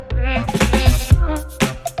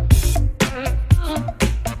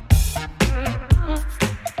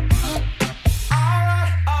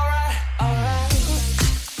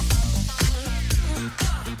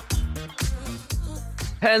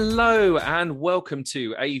Hello and welcome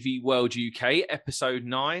to AV World UK, episode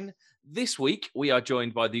 9. This week, we are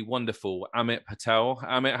joined by the wonderful Amit Patel.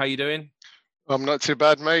 Amit, how you doing? I'm not too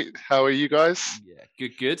bad, mate. How are you guys? Yeah,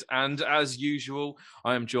 good. And as usual,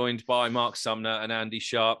 I am joined by Mark Sumner and Andy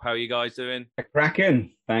Sharp. How are you guys doing?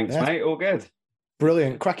 Cracking. Thanks, mate. All good.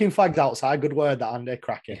 Brilliant. Cracking flags outside. Good word, that, Andy.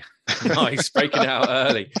 Cracking. Nice, breaking out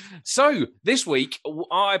early. So this week,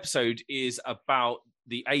 our episode is about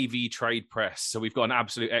the AV trade press. So we've got an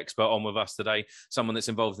absolute expert on with us today, someone that's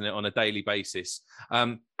involved in it on a daily basis.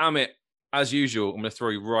 Amit, as usual, I'm going to throw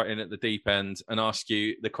you right in at the deep end and ask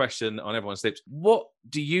you the question on everyone's lips. What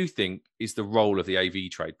do you think is the role of the AV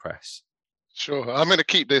trade press? Sure. I'm going to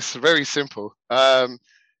keep this very simple.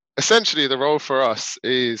 Essentially, the role for us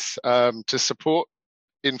is to support,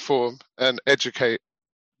 inform, and educate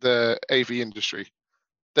the AV industry.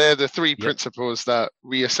 They're the three principles that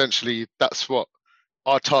we essentially, that's what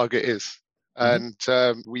our target is. And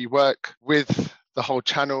we work with the whole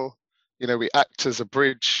channel. You know, we act as a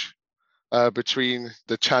bridge between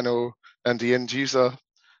the channel and the end user.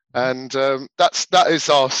 And that is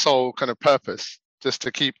our sole kind of purpose, just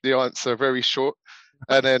to keep the answer very short.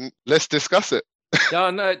 And then let's discuss it.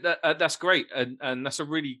 No, that's great. And that's a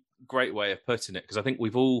really great way of putting it, because I think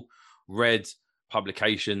we've all read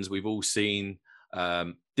publications, we've all seen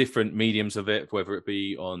different mediums of it, whether it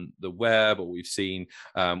be on the web or we've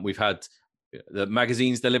had the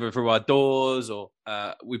magazines delivered through our doors, or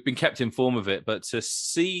we've been kept informed of it. But to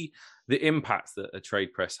see the impact that a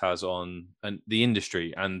trade press has on the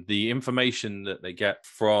industry and the information that they get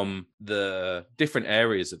from the different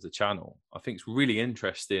areas of the channel, I think it's really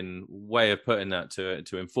interesting way of putting that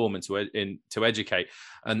to inform and to educate,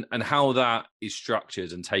 and how that is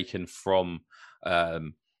structured and taken from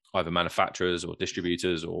either manufacturers or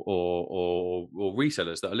distributors or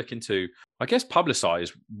resellers that are looking to, I guess,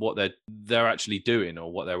 publicize what they're actually doing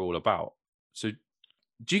or what they're all about. So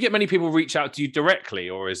do you get many people reach out to you directly,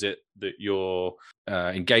 or is it that you're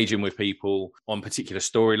engaging with people on particular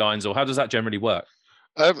storylines, or how does that generally work?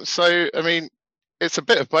 So, I mean, it's a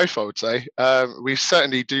bit of both, I would say. We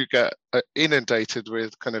certainly do get inundated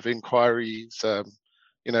with kind of inquiries.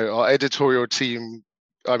 Our editorial team,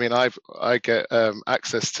 I mean, I get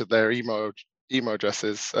access to their email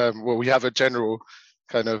addresses. Well, we have a general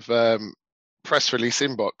kind of press release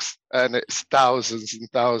inbox, and it's thousands and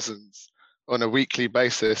thousands on a weekly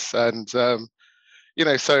basis. And so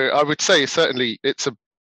I would say certainly it's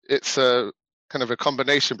a kind of a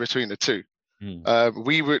combination between the two.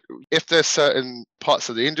 We would, if there's certain parts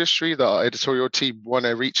of the industry that our editorial team want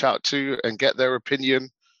to reach out to and get their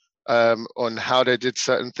opinion on how they did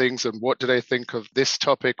certain things and what do they think of this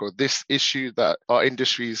topic or this issue that our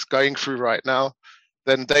industry is going through right now,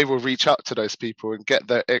 then they will reach out to those people and get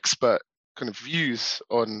their expert kind of views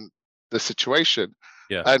on the situation.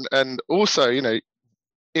 Yeah. And also,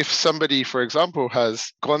 if somebody, for example,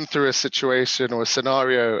 has gone through a situation or a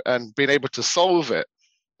scenario and been able to solve it,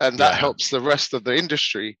 and that helps the rest of the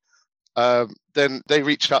industry, then they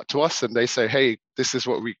reach out to us and they say, hey, this is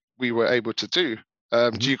what we were able to do.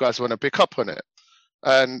 Do you guys want to pick up on it?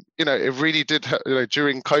 And, it really did,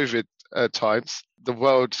 during COVID times, the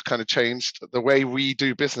world kind of changed. The way we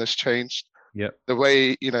do business changed. Yeah. The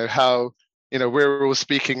way, how, we're all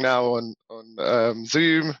speaking now on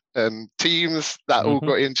Zoom and Teams, that all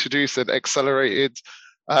got introduced and accelerated.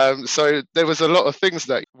 So there was a lot of things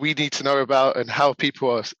that we need to know about and how people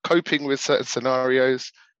are coping with certain scenarios.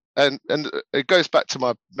 And it goes back to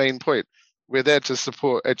my main point. We're there to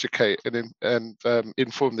support, educate, and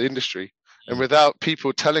inform the industry. And without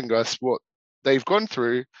people telling us what they've gone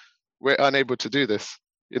through, we're unable to do this.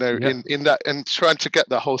 In that, and trying to get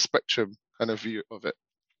the whole spectrum kind of view of it.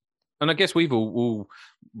 And I guess we've all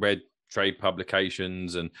read trade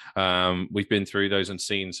publications, and we've been through those and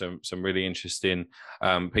seen some really interesting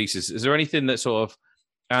pieces. Is there anything that sort of,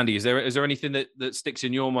 Andy, is there anything that sticks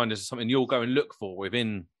in your mind as something you'll go and look for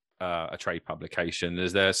within a trade publication?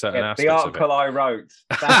 Is there certain aspects the article of it? I wrote?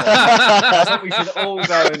 I think we should all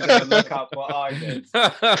go and look up what I did.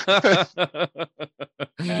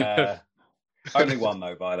 Only one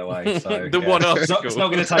though, by the way. So one article. It's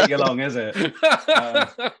not going to take you long, is it?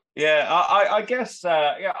 I guess.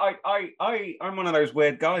 I'm one of those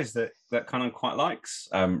weird guys that kind of quite likes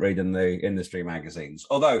reading the industry magazines.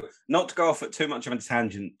 Although, not to go off at too much of a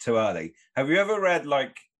tangent too early. Have you ever read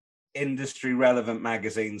like industry relevant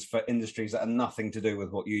magazines for industries that are nothing to do with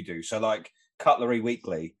what you do? So like Cutlery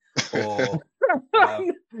Weekly, or To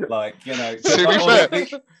be fair,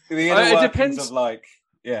 the inner it workings depends of like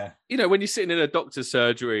Yeah. You know, when you're sitting in a doctor's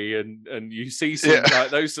surgery and you see some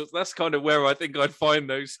like those sorts, that's kind of where I think I'd find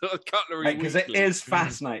those sort of cutlery. Because it is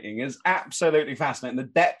fascinating. It's absolutely fascinating, the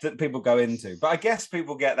depth that people go into. But I guess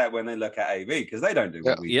people get that when they look at AV, because they don't do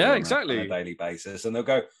what we do on a daily basis. And they'll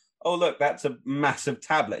go, oh, look, that's a massive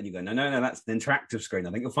tablet. And you go, no, that's an interactive screen.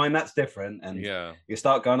 I think you'll find that's different. And you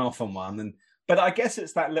start going off on one. But I guess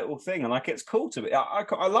it's that little thing. And like, it's cool to be.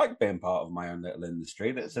 I like being part of my own little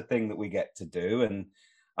industry. That's a thing that we get to do. And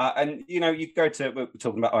you know, you go to, we were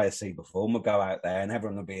talking about ISC before, and we'll go out there and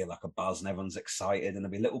everyone will be like a buzz and everyone's excited, and there'll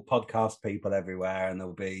be little podcast people everywhere, and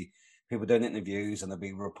there'll be people doing interviews, and there'll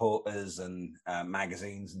be reporters and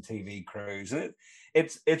magazines and TV crews, and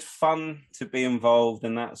it's fun to be involved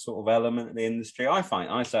in that sort of element of the industry. I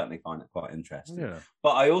certainly find it quite interesting.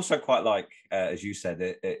 But I also quite like, as you said,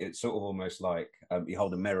 it's sort of almost like you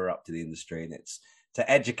hold a mirror up to the industry, and it's to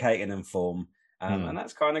educate and inform. And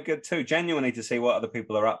that's kind of good too, genuinely, to see what other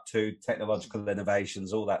people are up to, technological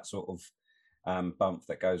innovations, all that sort of bump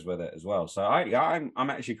that goes with it as well. So I'm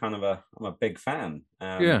actually kind of I'm a big fan.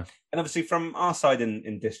 And obviously from our side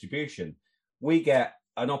in distribution, we get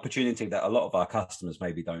an opportunity that a lot of our customers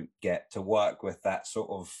maybe don't get, to work with that sort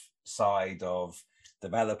of side of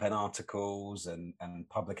developing articles and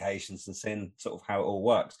publications and seeing sort of how it all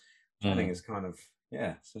works. Which I think is kind of,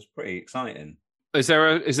 so it's pretty exciting. Is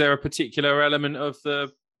there a particular element of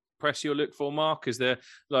the press you'll look for, Mark? Is there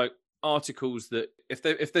like articles that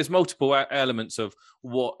if there's multiple elements of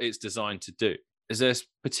what it's designed to do, is there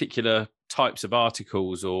particular types of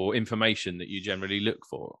articles or information that you generally look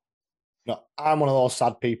for? No, I'm one of those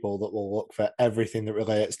sad people that will look for everything that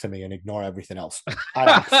relates to me and ignore everything else.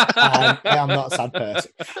 I am not a sad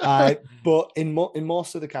person. But in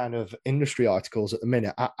most of the kind of industry articles at the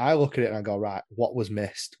minute, I look at it and I go, right, what was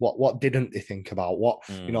missed? What didn't they think about? What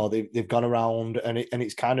you know, they've gone around, and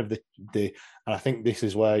it's kind of the and I think this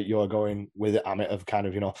is where you're going with it, Amit, of kind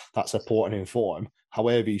of, you know, that support and inform.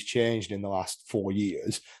 However, he's changed in the last 4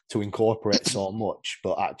 years to incorporate so much,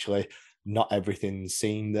 but actually not everything's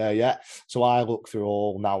seen there yet. So I look through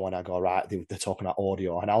all now and I go, right, they're talking about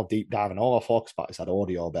audio, and I'll deep dive, and all I focus about is that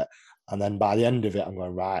audio bit. And then by the end of it, I'm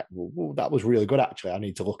going, right, well, that was really good, actually. I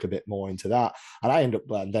need to look a bit more into that. And I end up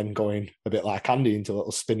then going a bit like Andy into a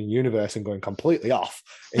little spinning universe and going completely off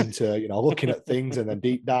into, you know, looking at things and then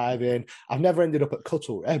deep diving. I've never ended up at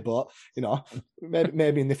cutlery, but, you know,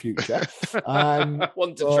 maybe in the future.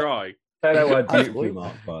 Want to try. Say that word beautifully,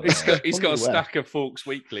 Mark. He's got a stack of Forks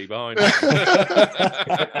Weekly behind him.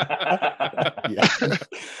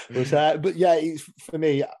 But yeah, for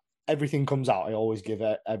me, everything comes out. I always give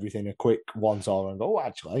everything a quick once over and go, oh,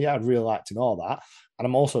 actually, yeah, I'd really like to know that. And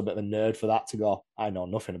I'm also a bit of a nerd for that, to go, I know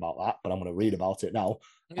nothing about that, but I'm going to read about it now.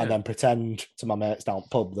 And then pretend to my mates down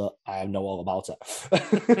pub that I know all about it.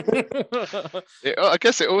 I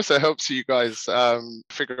guess it also helps you guys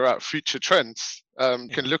figure out future trends.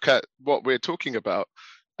 Can look at what we're talking about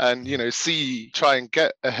and, you know, try and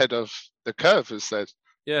get ahead of the curve, as said.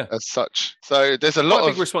 As such. So there's a lot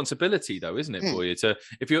of big responsibility, though, isn't it, for you to,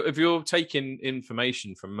 if you're taking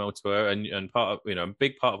information from multiple, and part of, you know, a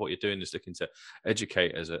big part of what you're doing is looking to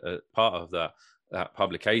educate as a part of that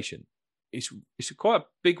publication. It's quite a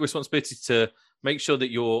big responsibility to make sure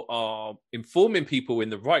that you are informing people in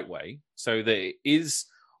the right way, so that it is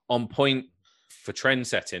on point for trend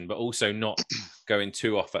setting, but also not going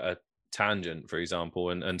too off at a tangent, for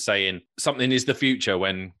example, and saying something is the future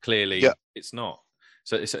when clearly it's not.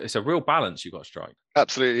 So it's a real balance you've got to strike.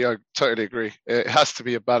 Absolutely, I totally agree. It has to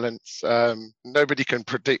be a balance. Nobody can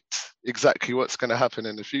predict exactly what's going to happen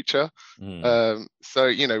in the future. So,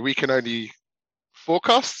 you know, we can only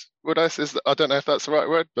forecast. I don't know if that's the right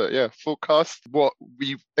word, but yeah, forecast what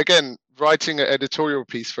writing an editorial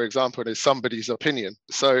piece, for example, is somebody's opinion.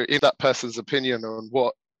 So in that person's opinion on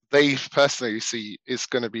what they personally see is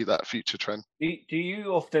going to be that future trend. Do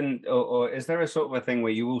you often, or is there a sort of a thing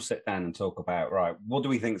where you all sit down and talk about, right, what do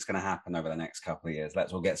we think is going to happen over the next couple of years?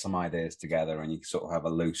 Let's all get some ideas together, and you sort of have a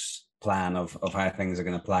loose plan of how things are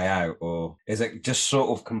going to play out? Or is it just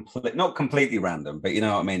sort of not completely random, but you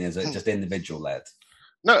know what I mean? Is it just individual led?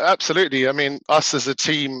 No, absolutely. I mean, us as a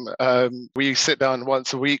team, we sit down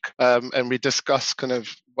once a week and we discuss kind of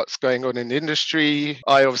what's going on in the industry.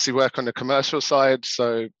 I obviously work on the commercial side,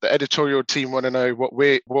 so the editorial team want to know what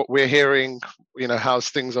we're hearing, you know, how's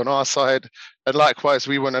things on our side, and likewise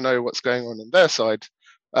we want to know what's going on their side,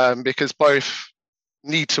 because both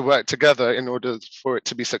need to work together in order for it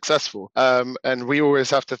to be successful. And we always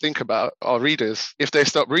have to think about our readers. If they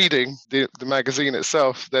stop reading the magazine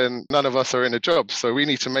itself, then none of us are in a job. So we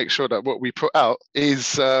need to make sure that what we put out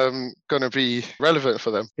is going to be relevant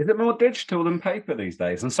for them. Is it more digital than paper these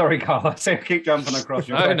days? I'm sorry, Carl. I see I keep jumping across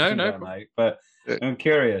your question there, mate. But I'm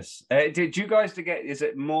curious. Did you guys is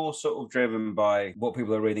it more sort of driven by what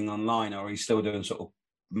people are reading online, or are you still doing sort of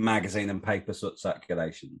magazine and paper sort of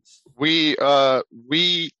circulations? We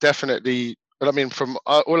definitely, I mean, from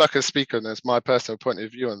all I can speak on is my personal point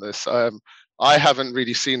of view on this. I haven't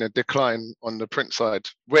really seen a decline on the print side,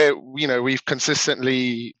 where we've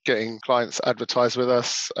consistently getting clients advertise with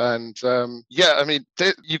us, and I mean,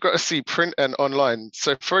 you've got to see print and online.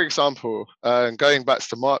 So, for example, going back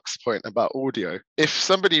to Mark's point about audio, if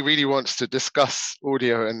somebody really wants to discuss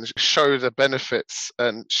audio and show the benefits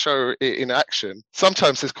and show it in action,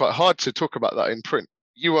 sometimes it's quite hard to talk about that in print.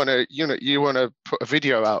 You want to put a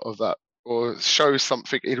video out of that or show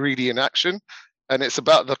something really in action. And it's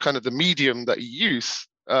about the kind of the medium that you use.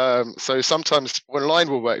 So sometimes online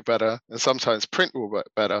will work better, and sometimes print will work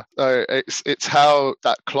better. So it's how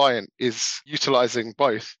that client is utilizing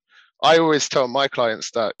both. I always tell my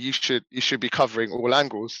clients that you should be covering all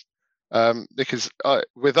angles, because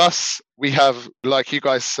with us we have, like you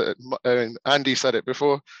guys said, Andy said it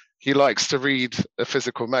before, he likes to read a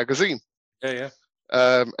physical magazine. Yeah.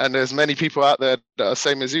 And there's many people out there that are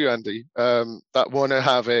same as you, Andy, that want to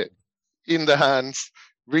have it in the hands,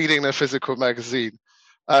 reading a physical magazine,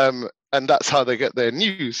 and that's how they get their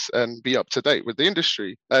news and be up to date with the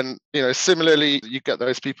industry. And similarly, you get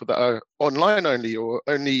those people that are online only or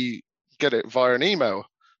only get it via an email.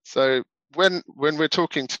 So when we're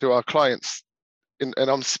talking to our clients, and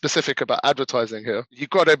I'm specific about advertising here,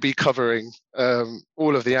 you've got to be covering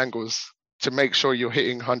all of the angles to make sure you're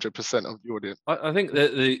hitting 100% of the audience. I think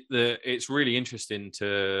that it's really interesting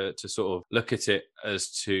to sort of look at it as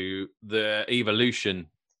to the evolution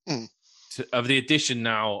of the addition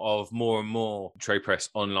now of more and more trade press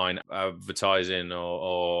online advertising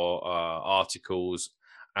or articles,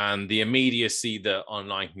 and the immediacy that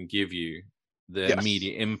online can give you, the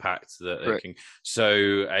immediate impact that it can.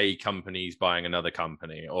 So a company's buying another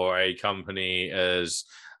company, or a company has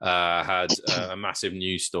had a massive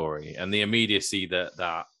news story, and the immediacy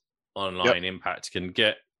that online impact can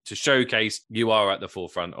get to showcase you are at the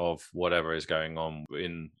forefront of whatever is going on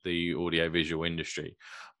in the audiovisual industry.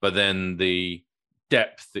 But then the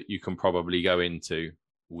depth that you can probably go into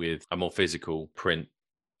with a more physical print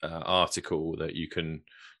article, that you can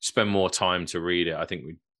spend more time to read it. I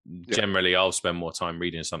think generally I'll spend more time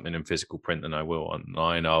reading something in physical print than I will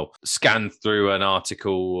online. I'll scan through an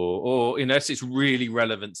article or unless it's really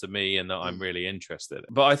relevant to me and that I'm really interested.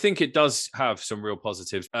 But I think it does have some real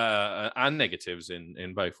positives and negatives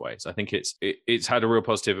in both ways. I think it's had a real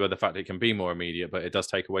positive with the fact it can be more immediate, but it does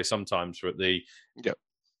take away sometimes for the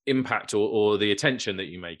impact or the attention that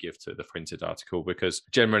you may give to the printed article, because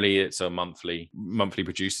generally it's a monthly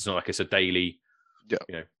produced. It's not like it's a daily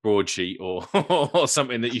broadsheet or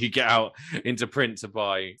something that you could get out into print to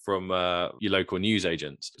buy from your local news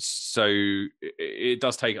agents. So it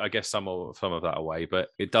does take, I guess, some of that away, but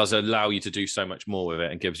it does allow you to do so much more with it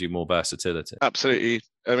and gives you more versatility. Absolutely.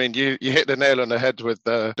 I mean, you hit the nail on the head with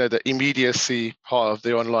the immediacy part of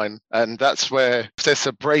the online, and that's where if there's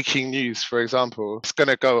a breaking news, for example, it's going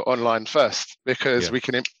to go online first because we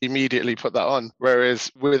can immediately put that on.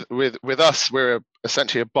 Whereas with us, we're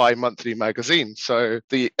essentially a bi-monthly magazine, so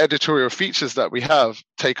the editorial features that we have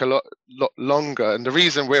take a lot longer. And the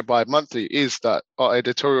reason we're bi-monthly is that our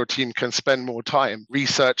editorial team can spend more time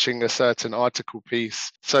researching a certain article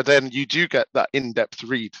piece. So then you do get that in-depth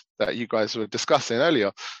read that you guys were discussing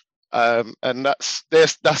earlier, and that's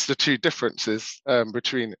the two differences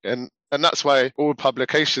between, and that's why all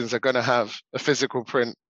publications are going to have a physical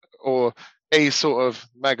print or a sort of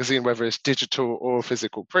magazine, whether it's digital or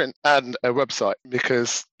physical print, and a website,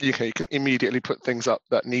 because you can immediately put things up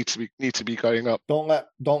that need to be going up. Don't let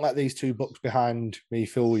these two books behind me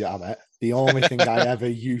fool you, Amit. The only thing I ever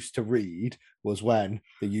used to read was when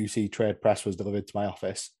the UC Trade Press was delivered to my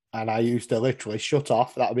office, and I used to literally shut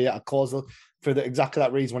off. That would be a cause for exactly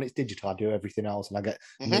that reason. When it's digital, I do everything else, and I get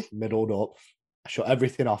middled up. I shut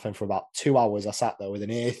everything off, and for about 2 hours, I sat there with an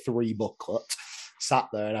A3 booklet. Sat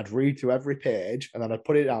there and I'd read through every page, and then I'd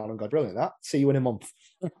put it down and go, brilliant, that, see you in a month.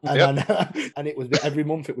 And then and it was every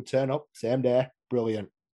month it would turn up, same day, brilliant,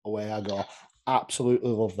 away I go.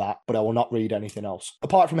 Absolutely love that, but I will not read anything else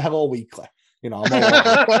apart from Hello Weekly. I'm all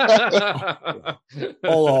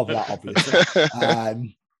over that,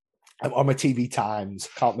 obviously. I'm a TV Times.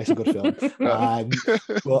 Can't miss a good film.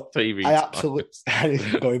 But TV I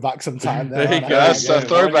absolutely going back some time there. There you go. That's a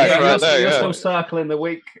throwback right there. You're Yeah. still circling the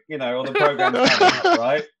week, or the program's coming up,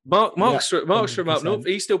 right? Mark's from up 100%. north.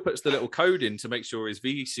 He still puts the little code in to make sure his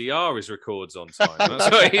VCR is records on time. That's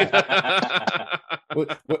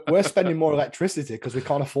what We're spending more electricity because we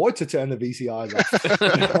can't afford to turn the VCRs off.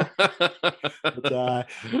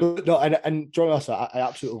 but no, and John, also, I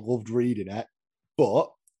absolutely loved reading it.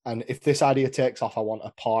 But, and if this idea takes off, I want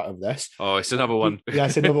a part of this. Oh, it's another one. Yeah,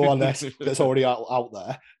 it's another one that's already out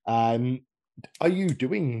there. Are you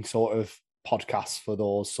doing sort of podcasts for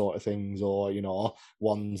those sort of things, or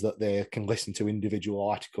ones that they can listen to, individual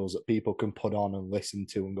articles that people can put on and listen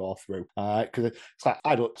to and go through? Because it's like,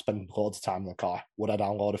 I don't spend loads of time in the car. Would I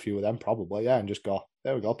download a few of them? Probably, yeah, and just go,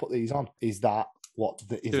 there we go, put these on. Is that what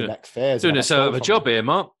is the next phase? Doing a sort of a job here,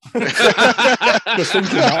 Mark. Just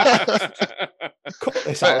thinking that. Cut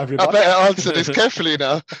this out, everybody. I better answer this carefully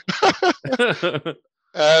now.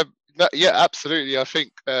 Yeah, absolutely. I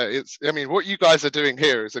think what you guys are doing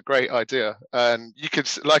here is a great idea. And you could,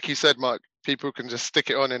 like you said, Mark, people can just stick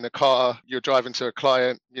it on in the car. You're driving to a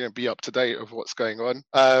client, be up to date of what's going on.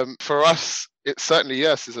 For us, it's certainly,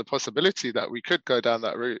 yes, there's a possibility that we could go down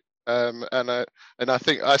that route. And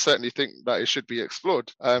I certainly think that it should be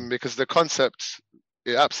explored because the concept,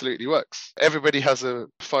 it absolutely works. Everybody has a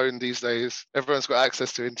phone these days. Everyone's got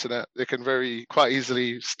access to internet. They can quite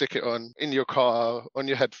easily stick it on in your car, on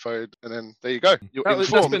your headphone, and then there you go. You're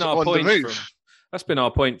informed on the move. That's been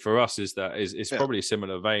our point for us, is that it's probably a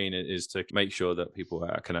similar vein, is to make sure that people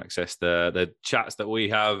can access the chats that we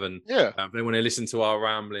have, and if they want to listen to our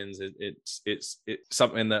ramblings, it's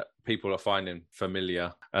something that people are finding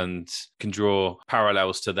familiar and can draw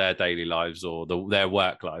parallels to their daily lives or their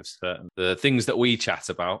work lives. The things that we chat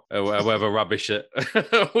about, however rubbish it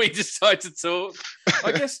we decide to talk.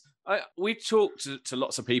 I guess we've talked to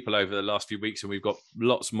lots of people over the last few weeks, and we've got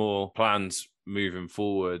lots more plans moving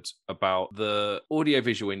forward about the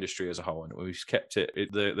audiovisual industry as a whole, and we've kept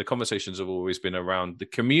the conversations have always been around the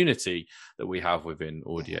community that we have within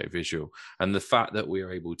audiovisual, and the fact that we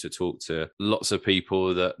are able to talk to lots of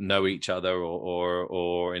people that know each other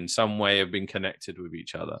or in some way have been connected with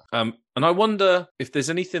each other. And I wonder if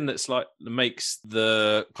there's anything that's makes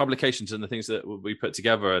the publications and the things that we put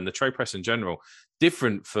together and the trade press in general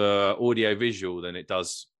different for audiovisual than it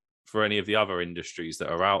does for any of the other industries that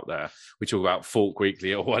are out there. We talk about Fork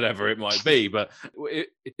Weekly or whatever it might be, but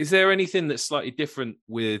is there anything that's slightly different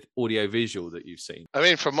with audiovisual that you've seen? I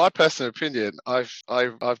mean, from my personal opinion, I've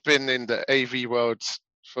been in the AV world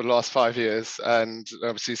for the last 5 years, and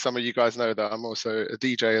obviously some of you guys know that I'm also a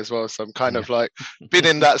DJ as well, so I'm kind of like been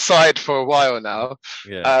in that side for a while now.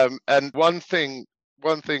 And one thing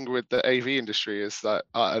with the AV industry is that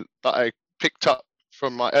I picked up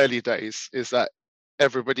from my early days is that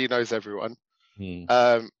everybody knows everyone.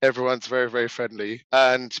 Everyone's very, very friendly,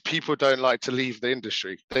 and people don't like to leave the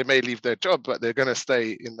industry. They may leave their job, but they're going to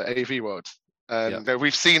stay in the AV world. And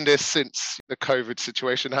we've seen this since the COVID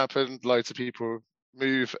situation happened. Loads of people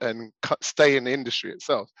move and stay in the industry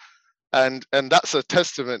itself, and that's a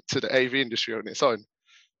testament to the AV industry on its own.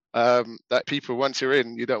 That people, once you're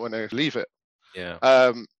in, you don't want to leave it.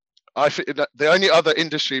 I think that the only other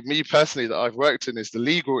industry, me personally, that I've worked in is the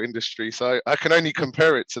legal industry. So I can only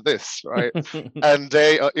compare it to this, right? And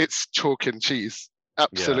it's chalk and cheese,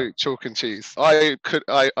 absolute chalk and cheese. I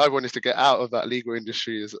wanted to get out of that legal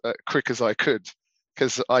industry as quick as I could,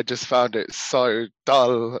 because I just found it so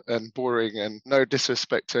dull and boring. And no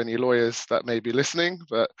disrespect to any lawyers that may be listening,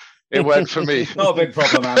 but it worked for me. Not a big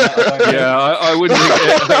problem, man. I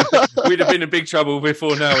wouldn't. We'd have been in big trouble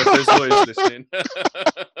before now if there's lawyers listening.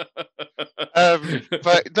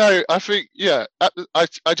 But no, I think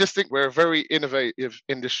I just think we're a very innovative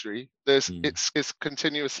industry. It's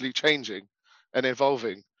continuously changing and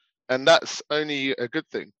evolving, and that's only a good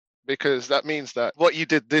thing, because that means that what you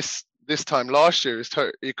did this time last year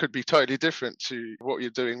it could be totally different to what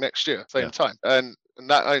you're doing next year, same time, and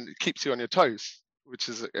that keeps you on your toes, which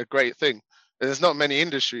is a great thing. There's not many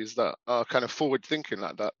industries that are kind of forward thinking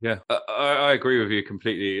like that. Yeah, I agree with you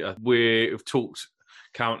completely. We've talked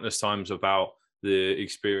countless times about the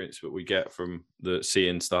experience that we get from the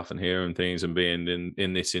seeing stuff and hearing things and being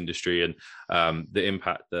in this industry, and the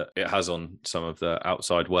impact that it has on some of the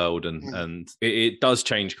outside world, and it does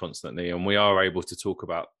change constantly, and we are able to talk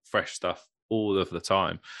about fresh stuff all of the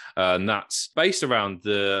time, and that's based around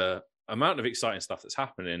the amount of exciting stuff that's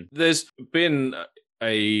happening. There's been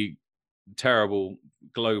a terrible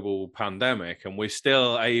global pandemic, and we're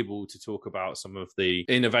still able to talk about some of the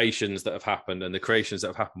innovations that have happened and the creations that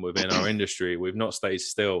have happened within our industry. We've not stayed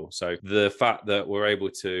still. So the fact that we're able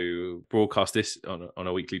to broadcast this on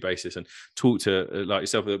a weekly basis and talk to, like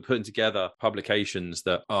yourself, putting together publications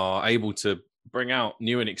that are able to bring out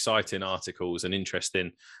new and exciting articles and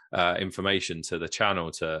interesting information to the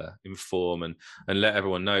channel to inform and let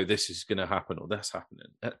everyone know this is going to happen or that's happening.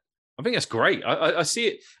 I think that's great. I see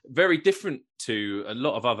it very different to a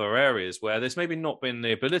lot of other areas where there's maybe not been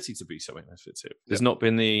the ability to be so innovative. There's not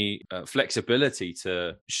been the flexibility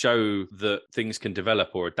to show that things can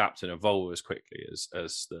develop or adapt and evolve as quickly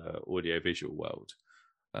as the audiovisual world.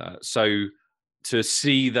 So to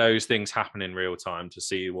see those things happen in real time, to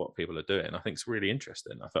see what people are doing, I think it's really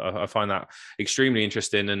interesting. I find that extremely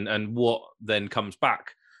interesting, and what then comes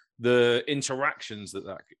back, the interactions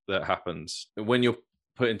that happens when you're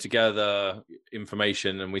putting together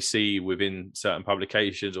information, and we see within certain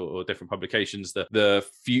publications or different publications the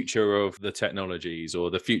future of the technologies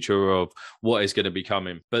or the future of what is going to be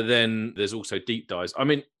coming. But then there's also deep dives. I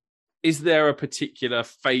mean, is there a particular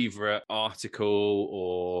favorite article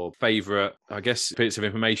or favorite, I guess, bits of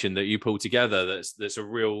information that you pull together that's a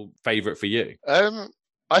real favorite for you?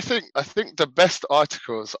 I think the best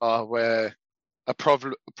articles are where a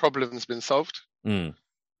problem's been solved.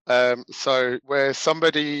 So where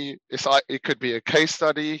somebody, it could be a case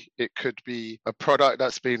study, it could be a product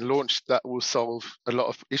that's been launched that will solve a lot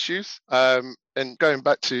of issues. And going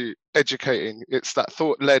back to educating, it's that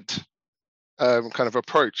thought-led kind of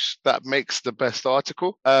approach that makes the best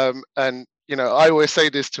article. And I always say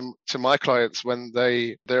this to my clients when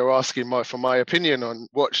they're asking for my opinion on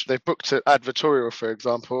what they've booked an advertorial, for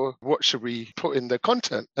example, what should we put in the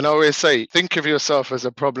content? And I always say, think of yourself as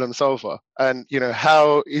a problem solver, and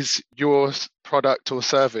how is your product or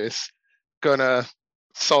service gonna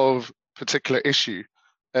solve a particular issue?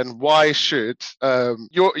 And why should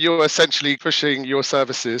you're essentially pushing your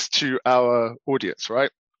services to our audience,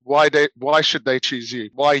 right? Why should they choose you?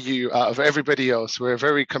 Why you out of everybody else? We're a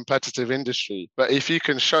very competitive industry. But if you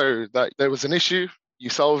can show that there was an issue, you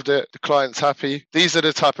solved it, the client's happy. These are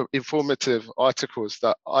the type of informative articles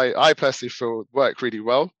that I personally feel work really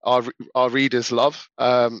well. Our readers love,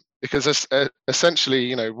 because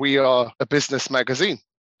essentially, we are a business magazine,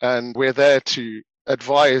 and we're there to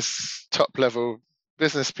advise top level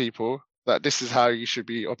business people that this is how you should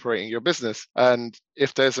be operating your business. And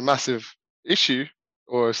if there's a massive issue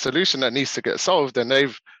or a solution that needs to get solved, and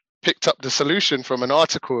they've picked up the solution from an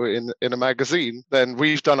article in a magazine, then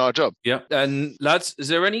we've done our job. Yeah. And lads, is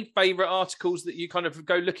there any favorite articles that you kind of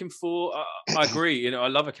go looking for? I agree. I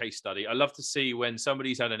love a case study. I love to see when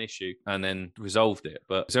somebody's had an issue and then resolved it.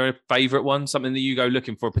 But is there a favorite one, something that you go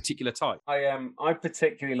looking for, a particular type? I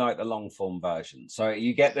particularly like the long form version. So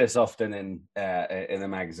you get this often in a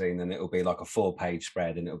magazine, and it'll be like a 4-page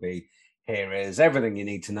spread, and it'll be, here is everything you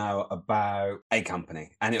need to know about a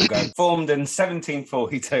company, and it'll go formed in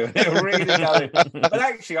 1742, and it'll really go. But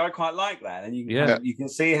actually, I quite like that, and you can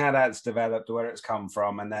see how that's developed, where it's come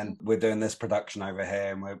from, and then we're doing this production over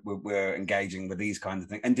here, and we're engaging with these kinds of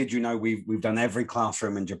things. And did you know we've done every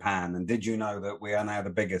classroom in Japan? And did you know that we are now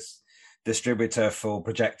the biggest distributor for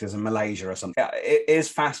projectors in Malaysia or something? It is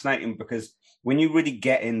fascinating, because when you really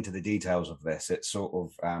get into the details of this, it's sort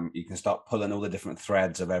of you can start pulling all the different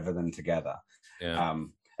threads of everything together. Yeah.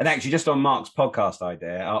 And actually, just on Mark's podcast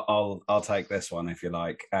idea, I'll take this one if you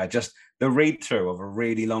like. Just the read through of a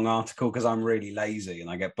really long article, because I'm really lazy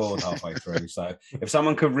and I get bored halfway through. So if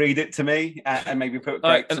someone could read it to me and maybe put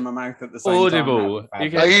grapes in my mouth at the same Audible.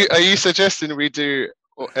 time. Are you suggesting we do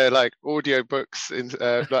like audio books in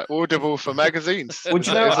like Audible for magazines? Would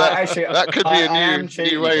you know, that could be a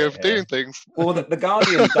new way of doing things. Well, the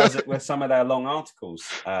Guardian does it with some of their long articles.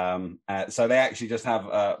 So they actually just have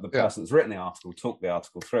the person that's written the article talk the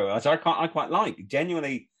article through, which I quite like.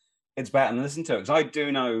 Genuinely, it's better than listen to it, because I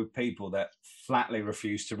do know people that flatly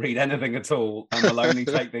refuse to read anything at all and will only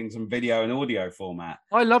take things in video and audio format.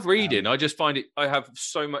 I love reading. I just find I have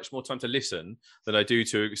so much more time to listen than I do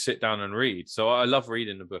to sit down and read. So I love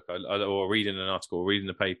reading a book, or reading an article, or reading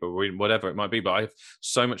the paper, or reading whatever it might be. But I have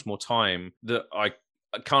so much more time that I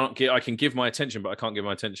can give my attention, but I can't give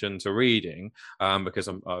my attention to reading because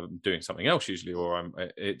I'm doing something else usually, or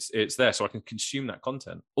it's there, so I can consume that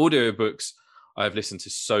content. Audiobooks, I've listened to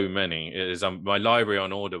so many. It is my library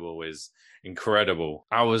on Audible is incredible.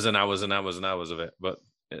 Hours and hours and hours and hours of it. But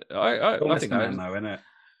I think that, though, isn't it?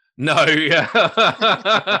 No, yeah,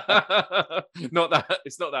 not that.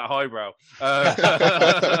 It's not that highbrow.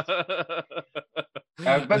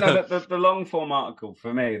 But no, the long form article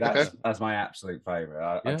for me, Okay. that's my absolute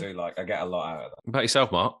favourite. I do I get a lot out of that. What about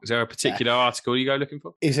yourself, Mark? Is there a particular article you go looking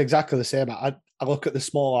for? It's exactly the same. I look at the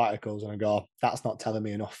small articles and I go, that's not telling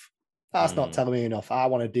me enough. That's not telling me enough. I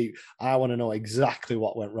want to know exactly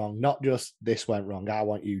what went wrong, not just this went wrong. I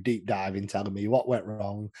want you deep diving, telling me what went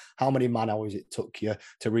wrong, how many man hours it took you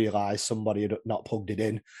to realize somebody had not plugged it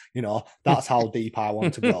in. You know, that's how deep I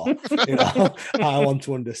want to go. You know, I want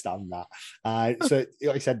to understand that. So,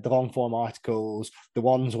 like I said, the long form articles, the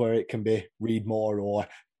ones where it can be read more or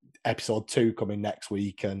episode 2 coming next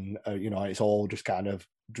week, and you know, it's all just kind of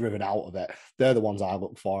driven out of it. They're the ones I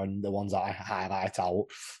look for and the ones I highlight out.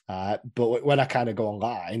 But when I kind of go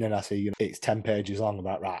online and I see, you know, it's 10 pages long, I'm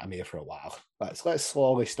like, right, I'm here for a while. Let's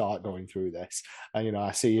slowly start going through this. And, you know,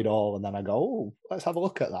 I see it all and then I go, oh, let's have a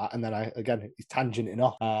look at that. And then it's tangenting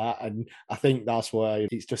off. And I think that's where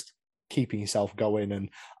it's just keeping yourself going. And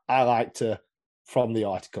I like to, from the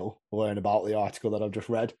article, learn about the article that I've just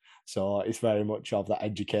read. So it's very much of that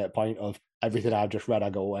educate point of everything I've just read, I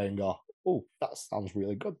go away and go, oh, that sounds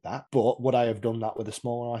really good, that. But would I have done that with a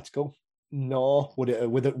smaller article? No. Would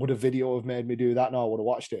a video have made me do that? No, I would have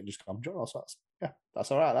watched it and just gone, Jonas,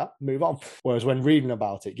 that's all right, that. Move on. Whereas when reading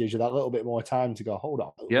about it, gives you that little bit more time to go, hold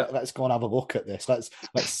on, let's go and have a look at this. Let's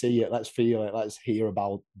see it, let's feel it, let's hear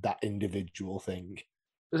about that individual thing.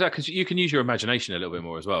 Is that because you can use your imagination a little bit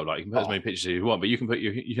more as well? Like you can put as many pictures as you want, but you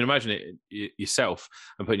can imagine it yourself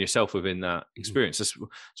and putting yourself within that experience. That's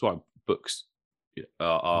why books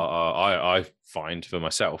I find for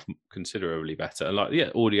myself considerably better. And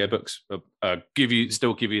audio books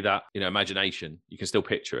still give you that, you know, imagination. You can still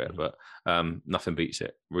picture it, but nothing beats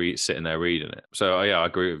it. Sitting there reading it. So I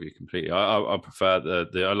agree with you completely. I prefer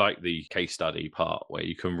I like the case study part where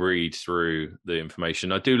you can read through the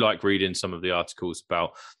information. I do like reading some of the articles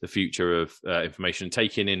about the future of information,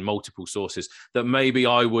 taking in multiple sources that maybe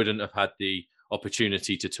I wouldn't have had the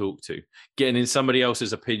opportunity to talk to, getting in somebody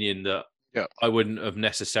else's opinion that I wouldn't have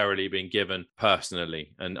necessarily been given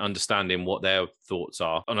personally, and understanding what their thoughts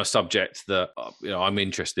are on a subject that I'm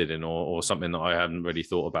interested in or something that I haven't really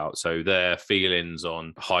thought about. So their feelings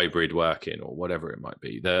on hybrid working or whatever it might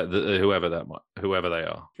be, whoever they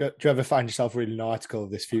are. Do you ever find yourself reading an article of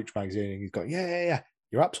this Future magazine and you're going, yeah.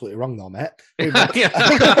 You're absolutely wrong, though, mate. They're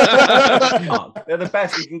the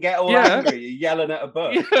best. You can get all angry. You're yelling at a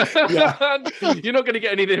book. You're not going to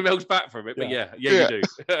get anything else back from it, but you do.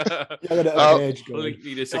 Yelling at a page going,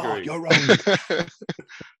 you disagree. You're wrong.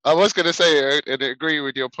 I was going to say, and I agree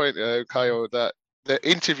with your point, Kyle, that the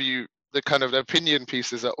interview, the kind of opinion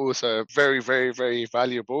pieces are also very, very, very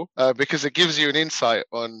valuable because it gives you an insight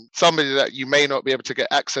on somebody that you may not be able to get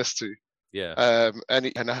access to.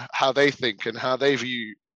 And how they think and how they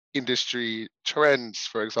view industry trends,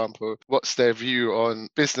 for example. What's their view on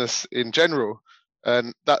business in general?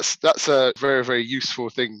 And that's a very, very useful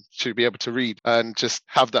thing to be able to read and just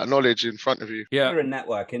have that knowledge in front of you. We're a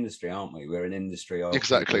network industry, aren't we? We're an industry of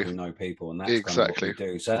people who know people, and that's kind of what we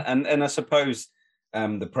do. So, and I suppose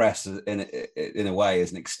the press, in a way,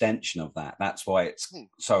 is an extension of that. That's why it's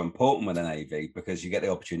so important with an AV, because you get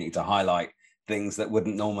the opportunity to highlight things that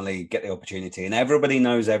wouldn't normally get the opportunity, and everybody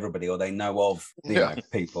knows everybody, or they know of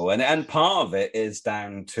people, and part of it is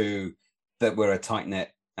down to that we're a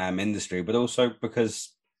tight-knit industry, but also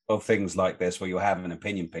because of things like this where you have an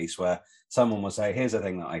opinion piece where someone will say, here's the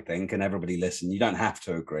thing that I think, and everybody listen. You don't have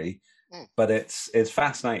to agree, but it's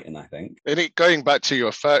fascinating, I think. And going back to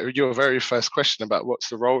your very first question about what's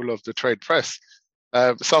the role of the trade press,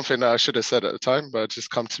 something that I should have said at the time, but it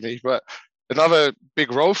just come to me. But another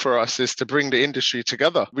big role for us is to bring the industry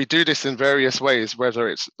together. We do this in various ways, whether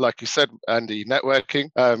it's, like you said, Andy, networking.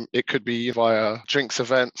 It could be via drinks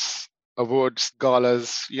events, awards,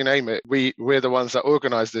 galas, you name it. We're the ones that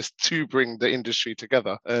organize this to bring the industry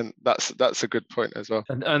together. And that's a good point as well.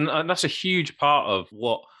 And that's a huge part of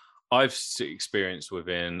what I've experienced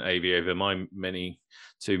within AV over my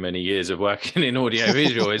too many years of working in audio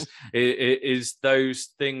visual is those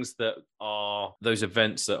things that are those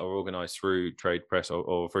events that are organized through trade press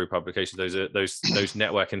or through publications, those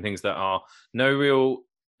networking things that are no real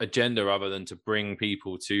agenda other than to bring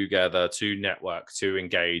people together, to network, to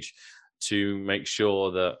engage, to make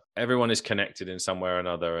sure that everyone is connected in some way or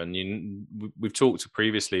another. And we've talked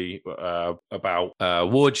previously about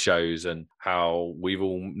award shows and how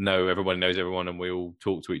everyone knows everyone, and we all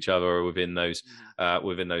talk to each other within those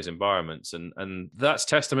environments. And that's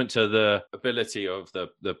testament to the ability of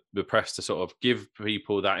the press to sort of give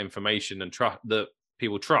people that information and trust that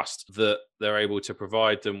people trust that they're able to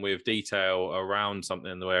provide them with detail around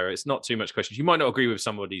something where it's not too much questions. You might not agree with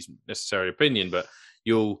somebody's necessary opinion, but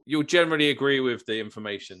you'll generally agree with the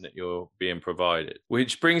information that you're being provided.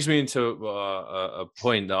 Which brings me into a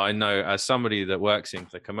point that I know, as somebody that works in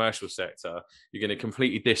the commercial sector, you're going to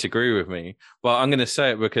completely disagree with me, but I'm going to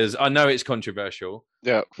say it because I know it's controversial.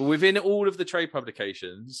 Yeah. But within all of the trade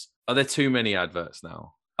publications, are there too many adverts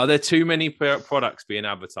now? Are there too many products being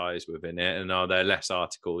advertised within it, and are there less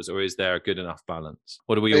articles, or is there a good enough balance?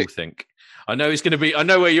 What do we all think? I know it's going to be. I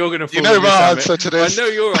know where you're going to fall. You know my answer to this. I know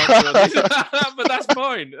your answer on this, but that's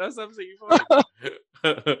fine. That's absolutely fine.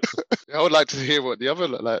 I would like to hear what the other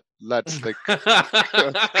lads think,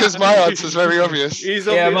 because my answer is very obvious.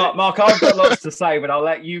 Mark, I've got lots to say, but I'll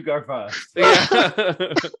let you go first.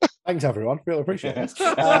 Thanks, everyone. Really appreciate it.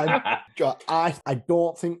 I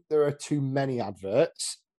don't think there are too many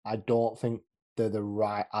adverts. I don't think they're the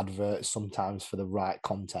right adverts sometimes for the right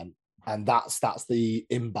content. And that's the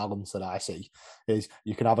imbalance that I see. Is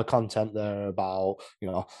you can have a content there about,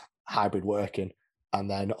 hybrid working, and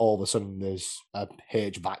then all of a sudden there's a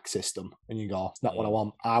HVAC system, and you go, it's not what I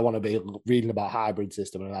want. I want to be reading about hybrid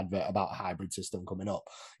system and an advert about hybrid system coming up.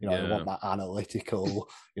 I want that analytical,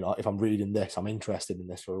 if I'm reading this, I'm interested in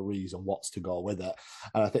this for a reason, what's to go with it.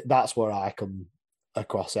 And I think that's where I come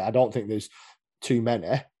across it. I don't think there's too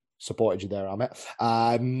many. Supported you there, Amit.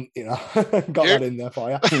 Got that in there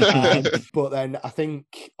for you. But then I think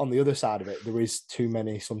on the other side of it, there is too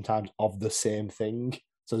many sometimes of the same thing.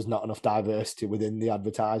 So there's not enough diversity within the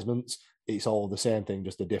advertisements. It's all the same thing,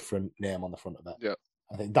 just a different name on the front of it. Yeah.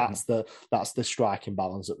 I think that's the striking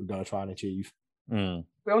balance that we're going to try and achieve. To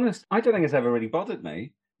be honest, I don't think it's ever really bothered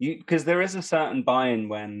me. Because there is a certain buy-in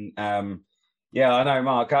when yeah, I know,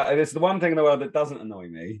 Mark. It's the one thing in the world that doesn't annoy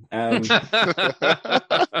me. But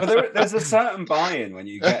there's a certain buy-in when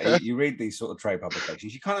you read these sort of trade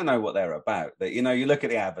publications. You kind of know what they're about. That you look at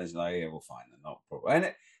the adverts, and like, yeah, we'll find them, not a problem.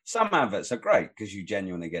 And some adverts are great because you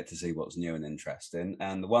genuinely get to see what's new and interesting.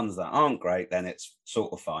 And the ones that aren't great, then it's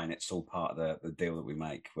sort of fine. It's all part of the deal that we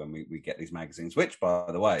make when we get these magazines, which, by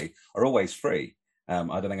the way, are always free. I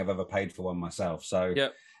don't think I've ever paid for one myself. So,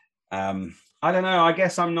 I don't know. I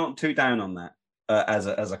guess I'm not too down on that. As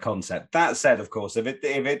a concept. That said, of course, if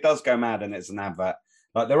it does go mad and it's an advert,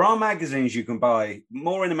 like there are magazines you can buy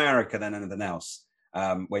more in America than anything else.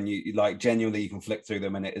 When you like genuinely, you can flick through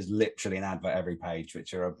them and it is literally an advert every page,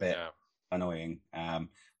 which are a bit annoying.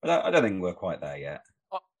 But I don't think we're quite there yet.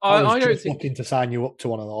 I was just looking to sign you up to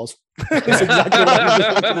one of those. That's exactly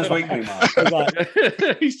what I was weekly, Mark.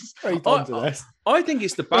 I think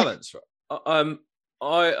it's the balance, right?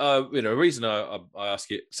 The reason I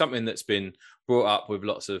ask it, something that's been brought up with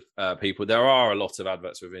lots of people. There are a lot of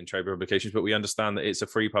adverts within trade publications, but we understand that it's a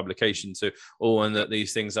free publication to all, and that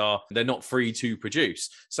these things they're not free to produce.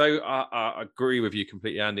 So I agree with you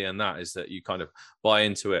completely, Andy, and that is that you kind of buy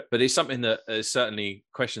into it. But it's something that is certainly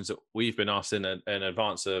questions that we've been asked in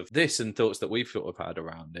advance of this, and thoughts that we've sort of had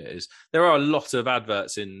around it is there are a lot of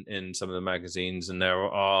adverts in some of the magazines, and there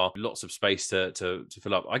are lots of space to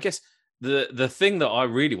fill up. I guess the thing that I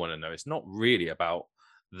really want to know is not really about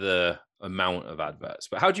the amount of adverts,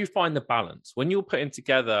 but how do you find the balance when you're putting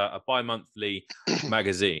together a bi-monthly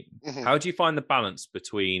magazine? How do you find the balance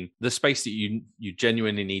between the space that you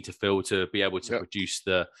genuinely need to fill to be able to produce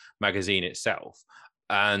the magazine itself,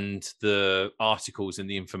 and the articles and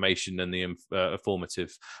the information and the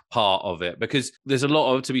informative part of it? Because there's a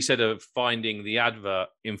lot to be said of finding the advert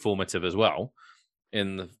informative as well,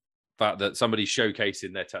 in the fact that somebody's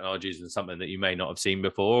showcasing their technologies and something that you may not have seen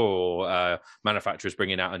before, or manufacturers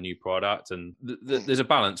bringing out a new product. And there's a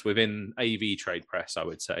balance within AV trade press, I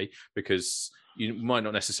would say, because you might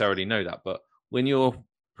not necessarily know that. But when you're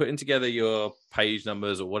putting together your page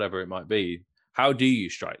numbers or whatever it might be, how do you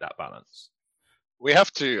strike that balance? We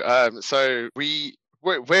have to. So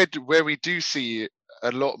where we do see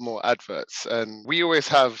a lot more adverts, and we always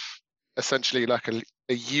have essentially like a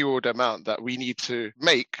yield amount that we need to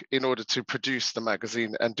make in order to produce the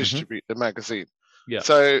magazine and distribute the magazine. Yeah.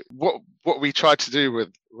 So what we try to do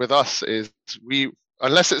with us is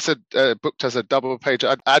unless it's booked as a double page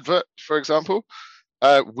advert, for example,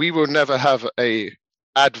 we will never have a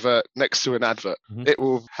advert next to an advert. It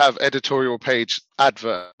will have editorial page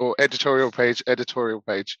advert or editorial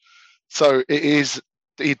page. So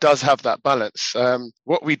it does have that balance.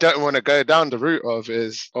 What we don't want to go down the route of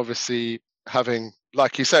is obviously having,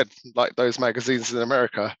 like you said, like those magazines in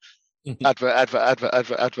America,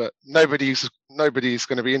 advert. Nobody's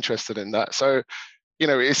going to be interested in that. So,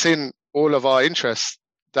 it's in all of our interests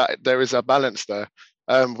that there is a balance there.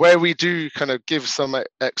 Where we do kind of give some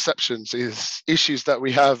exceptions is issues that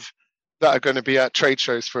we have that are going to be at trade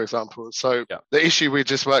shows, for example. So the issue we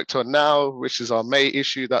just worked on now, which is our May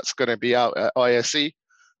issue, that's going to be out at ISE.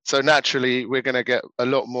 So naturally, we're going to get a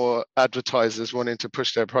lot more advertisers wanting to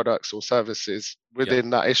push their products or services within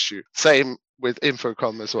that issue. Same with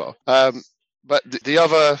Infocom as well. But the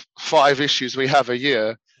other 5 issues we have a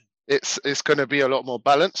year, it's going to be a lot more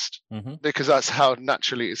balanced because that's how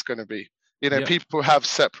naturally it's going to be. You know, people have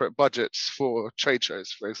separate budgets for trade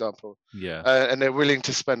shows, for example, and they're willing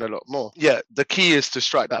to spend a lot more. Yeah, the key is to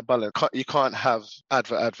strike that balance. You can't have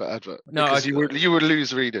advert, no, because you would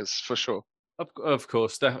lose readers for sure. Of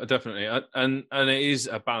course, definitely, and it is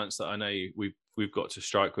a balance that I know we've got to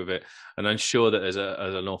strike with it, and I'm sure that there's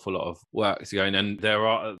an awful lot of work to go in, and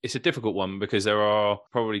it's a difficult one because there are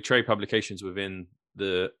probably trade publications within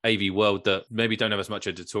the AV world that maybe don't have as much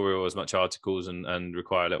editorial, as much articles, and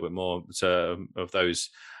require a little bit more of those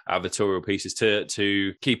advertorial pieces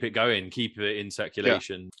to keep it going, keep it in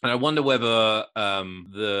circulation. And I wonder whether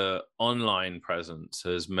the online presence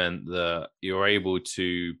has meant that you're able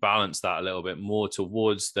to balance that a little bit more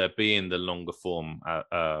towards there being the longer form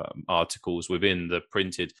articles within the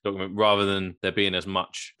printed document, rather than there being as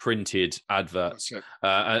much printed adverts.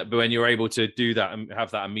 But when you're able to do that and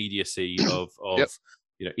have that immediacy of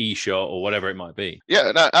eShot or whatever it might be.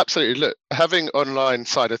 Yeah, no, absolutely. Look, having online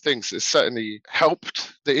side of things has certainly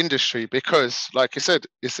helped the industry because, like you said,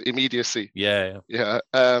 it's immediacy. Yeah.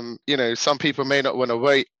 Some people may not want to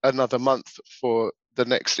wait another month for the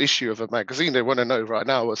next issue of a magazine. They want to know right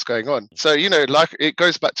now what's going on. So, like it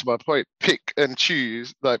goes back to my point, pick and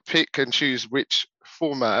choose which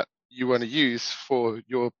format you want to use for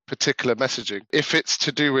your particular messaging. If it's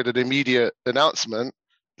to do with an immediate announcement,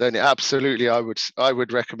 then absolutely I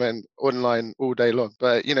would recommend online all day long.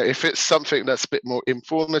 But if it's something that's a bit more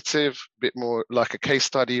informative, a bit more like a case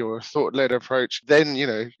study or a thought-led approach, then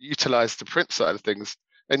utilize the print side of things.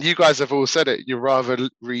 And you guys have all said it, you rather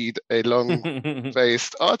read a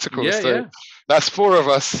long-faced article. That's 4 of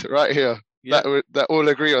us right here that all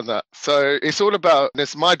agree on that. So it's all about, and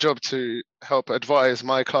it's my job to help advise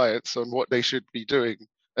my clients on what they should be doing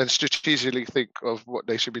and strategically think of what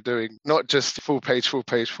they should be doing, not just full page, or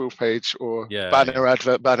banner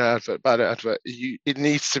advert. It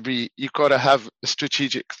needs to be, you've got to have a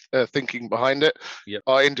strategic thinking behind it.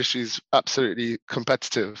 Our industry is absolutely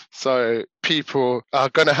competitive. So people are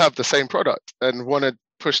going to have the same product and want to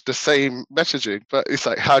push the same messaging, but it's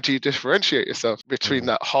like, how do you differentiate yourself between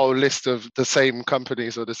that whole list of the same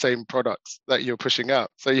companies or the same products that you're pushing out?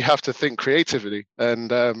 So you have to think creatively.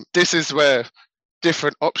 And this is where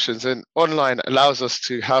different options, and online allows us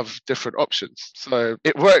to have different options. So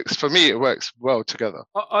it works, for me, it works well together.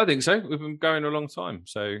 I think so. We've been going a long time.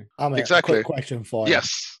 So exactly. A quick question for you.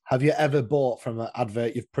 Yes. Have you ever bought from an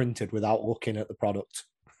advert you've printed without looking at the product?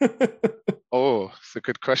 Oh, it's a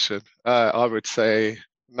good question. I would say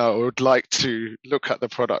no, I would like to look at the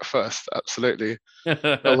product first. Absolutely.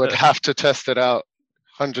 I would have to test it out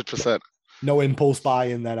 100%. No impulse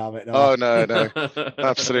buying then, Amit? No. Oh, no.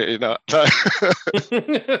 Absolutely not. No.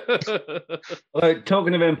 Although,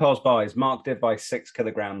 talking of impulse buys, Mark did buy 6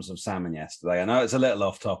 kilograms of salmon yesterday. I know it's a little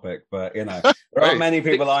off topic, but, there aren't many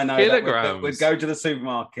people I know that would go to the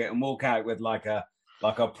supermarket and walk out with like a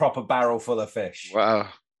proper barrel full of fish. Wow.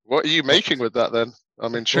 What are you making with that then?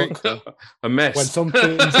 I'm intrigued. A mess. When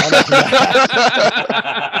something's on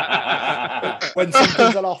offer, when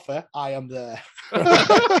something's on offer, I am there.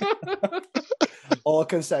 All I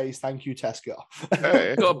can say is thank you, Tesco.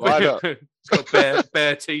 Hey, it's got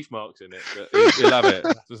bare teeth marks in it, but you'll have it.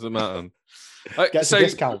 Doesn't matter. Gets a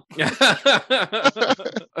discount.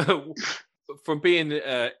 From being,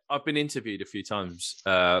 I've been interviewed a few times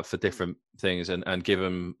for different things and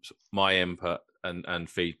given my input and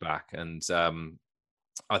feedback, and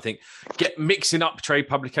I think mixing up trade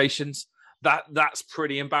publications, that's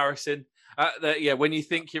pretty embarrassing. When you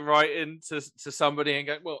think you're writing to somebody and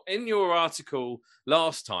go, well, in your article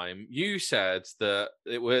last time you said that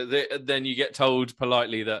then you get told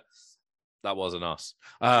politely that wasn't us.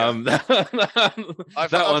 I've had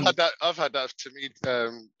that to me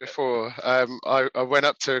before. I went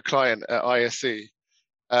up to a client at ISE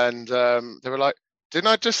and they were like, "Didn't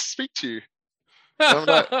I just speak to you?" I'm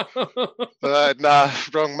like, nah,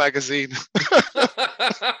 wrong magazine.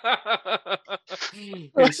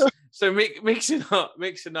 So mixing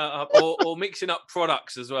that up, or mixing up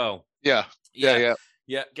products as well. Yeah.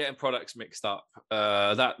 Getting products mixed up.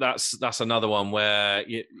 That's another one where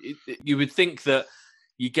you would think that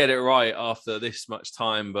you get it right after this much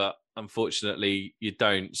time, but unfortunately you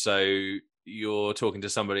don't. So you're talking to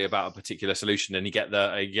somebody about a particular solution and you get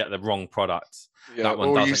the wrong product. Yeah, that one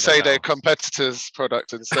or you doesn't say go their down. competitor's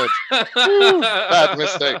product instead. Bad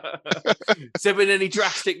mistake. Has there been any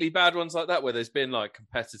drastically bad ones like that where there's been like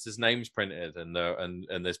competitors' names printed and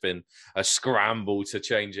there's been a scramble to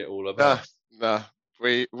change it all about? No.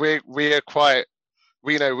 We are quite.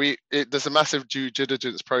 There's a massive due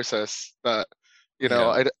diligence process that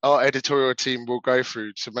our editorial team will go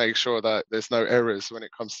through to make sure that there's no errors when it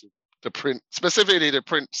comes to the print, specifically the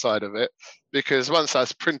print side of it, because once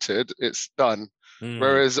that's printed, it's done.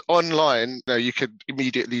 Whereas online, you could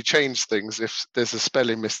immediately change things if there's a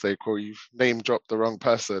spelling mistake or you've name dropped the wrong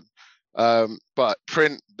person. But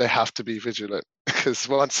print, they have to be vigilant, because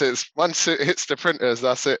once it hits the printers,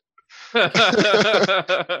 that's it.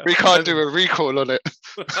 We can't do a recall on it.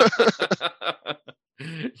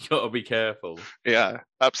 You gotta be careful. Yeah,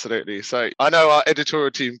 absolutely. So I know our editorial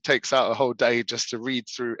team takes out a whole day just to read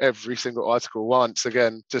through every single article once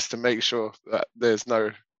again, just to make sure that there's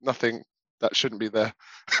nothing that shouldn't be there.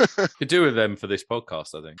 Could do with them for this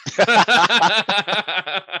podcast, I think.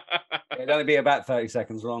 It'd only be about 30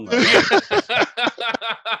 seconds long.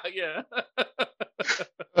 Yeah.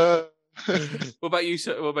 What about you?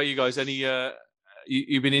 What about you guys? Any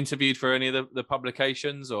you've been interviewed for any of the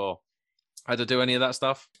publications, or had to do any of that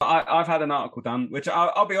stuff? I've had an article done, which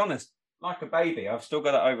I'll be honest, like a baby, I've still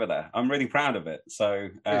got it over there. I'm really proud of it. So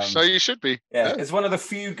you should be. Yeah, it's one of the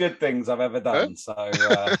few good things I've ever done. So,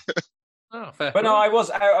 fair. But no, I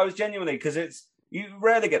was genuinely, because you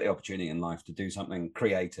rarely get the opportunity in life to do something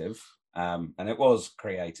creative, and it was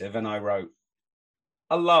creative, and I wrote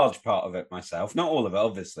a large part of it myself, not all of it,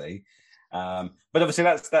 obviously. But obviously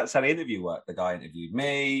that's how the interview worked. The guy interviewed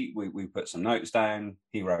me. We put some notes down.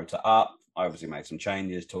 He wrote it up. I obviously made some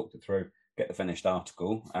changes, talked it through, get the finished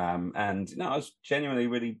article. And I was genuinely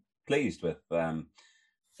really pleased with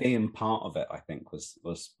being part of it. I think was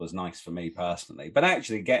nice for me personally. But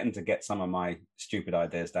actually getting to get some of my stupid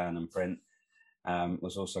ideas down in print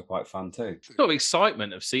was also quite fun too. It's got the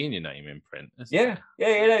excitement of seeing your name in print. Yeah,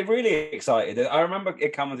 really excited. I remember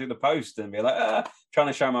it coming through the post and be like, trying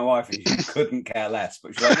to show my wife, and she couldn't care less.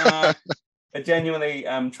 But she's like, no, I genuinely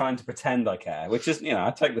trying to pretend I care, which is,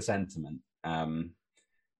 I take the sentiment.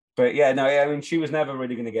 But yeah, no, I mean, she was never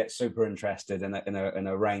really going to get super interested in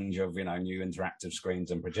a range of new interactive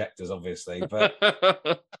screens and projectors, obviously. But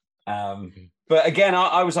but again,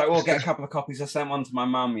 I was like, well, get a couple of copies. I sent one to my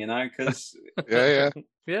mum, because yeah,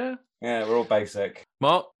 we're all basic.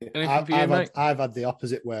 Mark, anything for you, mate? I've had the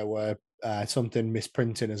opposite where something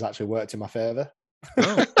misprinting has actually worked in my favour.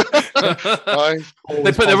 Oh.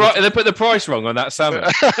 They put the price wrong on that salmon.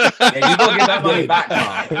 Yeah, you got to give that money back,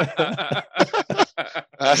 Mark.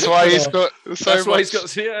 That's why he's got so That's much. why he's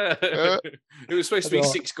got. Yeah. It was supposed to be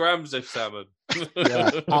 6 grams of salmon.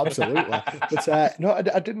 Yeah, absolutely. But no, I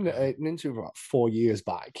did an interview about 4 years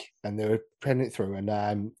back, and they were printing it through. And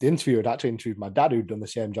the interviewer had actually interviewed my dad, who'd done the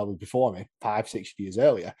same job before me 5-6 years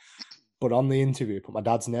earlier. But on the interview, put my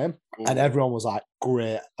dad's name, and everyone was like,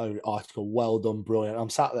 "Great article, well done, brilliant."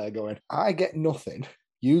 I'm sat there going, "I get nothing.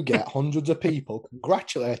 You get hundreds of people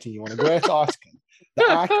congratulating you on a great article that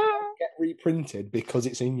I can't get reprinted because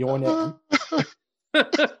it's in your name."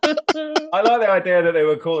 I like the idea that they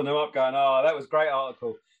were calling them up, going, "Oh, that was a great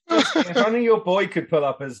article. If only your boy could pull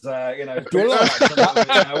up as, work a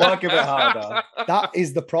bit harder." That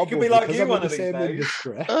is the problem. It could be like because you I'm one in of the these same days.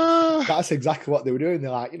 industry. That's exactly what they were doing.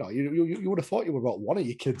 They're like, you would have thought you would have brought one of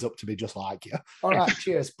your kids up to be just like you. All right,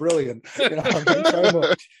 cheers, brilliant. Thanks very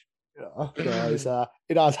much. So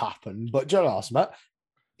it has happened, but do you know what, Matt?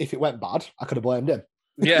 If it went bad, I could have blamed him.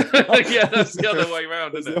 Yeah, yeah, that's the other way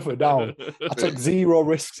around, isn't it? Up and down. I took 0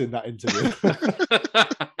 risks in that interview.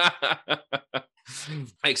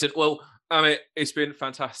 Excellent. Well, Amit, it's been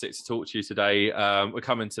fantastic to talk to you today. We're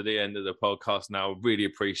coming to the end of the podcast now. Really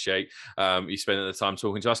appreciate you spending the time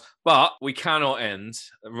talking to us. But we cannot end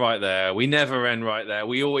right there. We never end right there.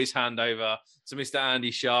 We always hand over to Mr.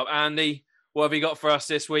 Andy Sharp. Andy, what have you got for us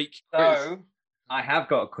this week? So, I have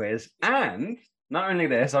got a quiz. And not only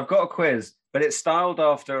this, I've got a quiz, but it's styled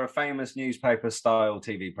after a famous newspaper-style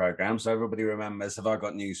TV program. So everybody remembers, Have I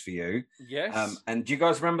Got News For You? Yes. And do you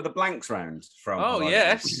guys remember the blanks round from? Oh,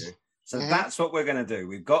 yes. So that's what we're going to do.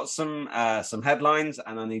 We've got some headlines,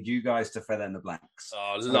 and I need you guys to fill in the blanks.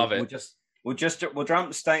 Oh, love it. We'll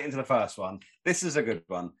jump straight into the first one. This is a good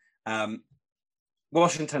one.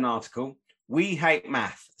 Washington article. We hate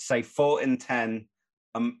math. Say 4 in 10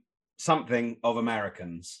 something of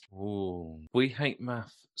Americans. Ooh. We hate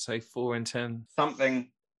math. Say 4 in 10. Something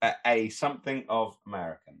of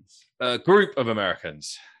Americans. A group of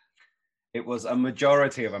Americans. It was a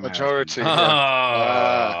majority of Americans. Majority.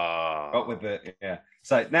 Got with it, yeah.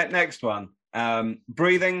 So next one.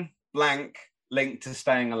 Breathing blank linked to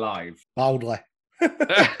staying alive. Loudly.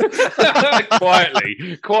 quietly.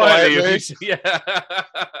 Yeah.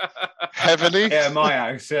 Heavily. Yeah, my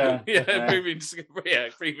house. Yeah. breathing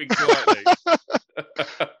quietly.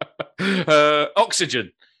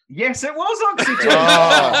 Oxygen. Yes, it was oxygen.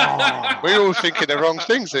 We're all thinking the wrong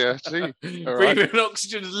things here. Gee. All right. Breathing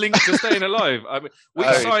oxygen is linked to staying alive. I mean, which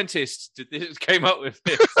scientists came up with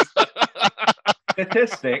this?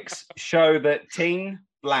 Statistics show that teen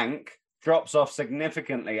blank drops off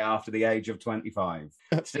significantly after the age of 25.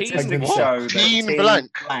 Statistics show that teen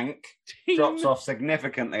blank drops off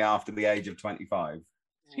significantly after the age of 25.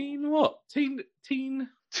 Teen what? Teen.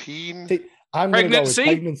 I'm pregnancy?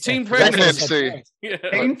 Pregnancy. Teen pregnancy. Yeah.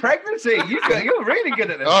 Teen pregnancy. You're really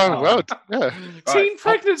good at this. Oh, well, yeah. Teen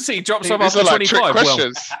pregnancy drops off after 25.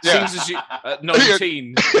 Questions. Well, seems as you at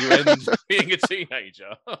 19 you end being a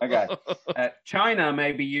teenager. Okay. China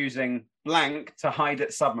may be using blank to hide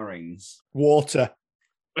its submarines. Water.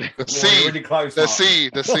 The sea. Really close. The sea.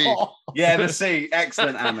 Yeah, the sea.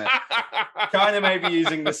 Excellent, Amit. China may be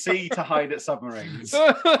using the sea to hide its submarines.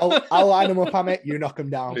 I'll line them up, Amit. You knock them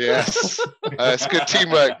down. Yes. It's good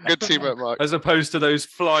teamwork. Good teamwork, Mark. As opposed to those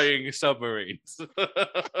flying submarines.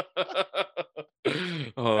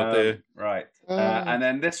 Dear. Right. And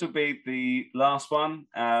then this will be the last one.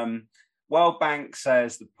 World Bank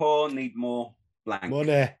says the poor need more blank.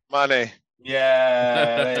 Money. Yeah,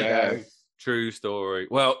 there you go. True story.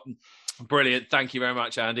 Well, brilliant. Thank you very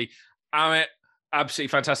much, Andy. Amit, absolutely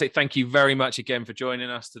fantastic. Thank you very much again for joining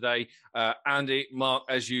us today. Andy, Mark,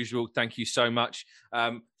 as usual, thank you so much.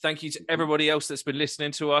 Thank you to everybody else that's been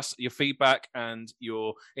listening to us. Your feedback and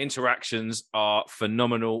your interactions are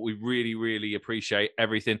phenomenal. We really, really appreciate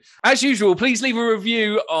everything. As usual, please leave a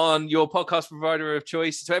review on your podcast provider of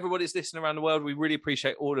choice. To everybody that's listening around the world, we really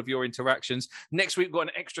appreciate all of your interactions. Next week, we've got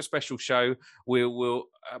an extra special show. We'll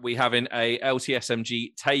be having a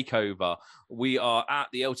LTSMG takeover. We are at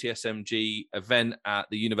the LTSMG event at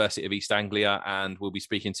the University of East Anglia, and we'll be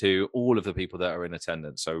speaking to all of the people that are in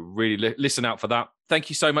attendance. So really listen out for that. Thank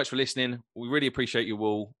you so much for listening. We really appreciate you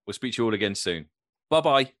all. We'll speak to you all again soon.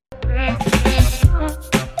 Bye-bye.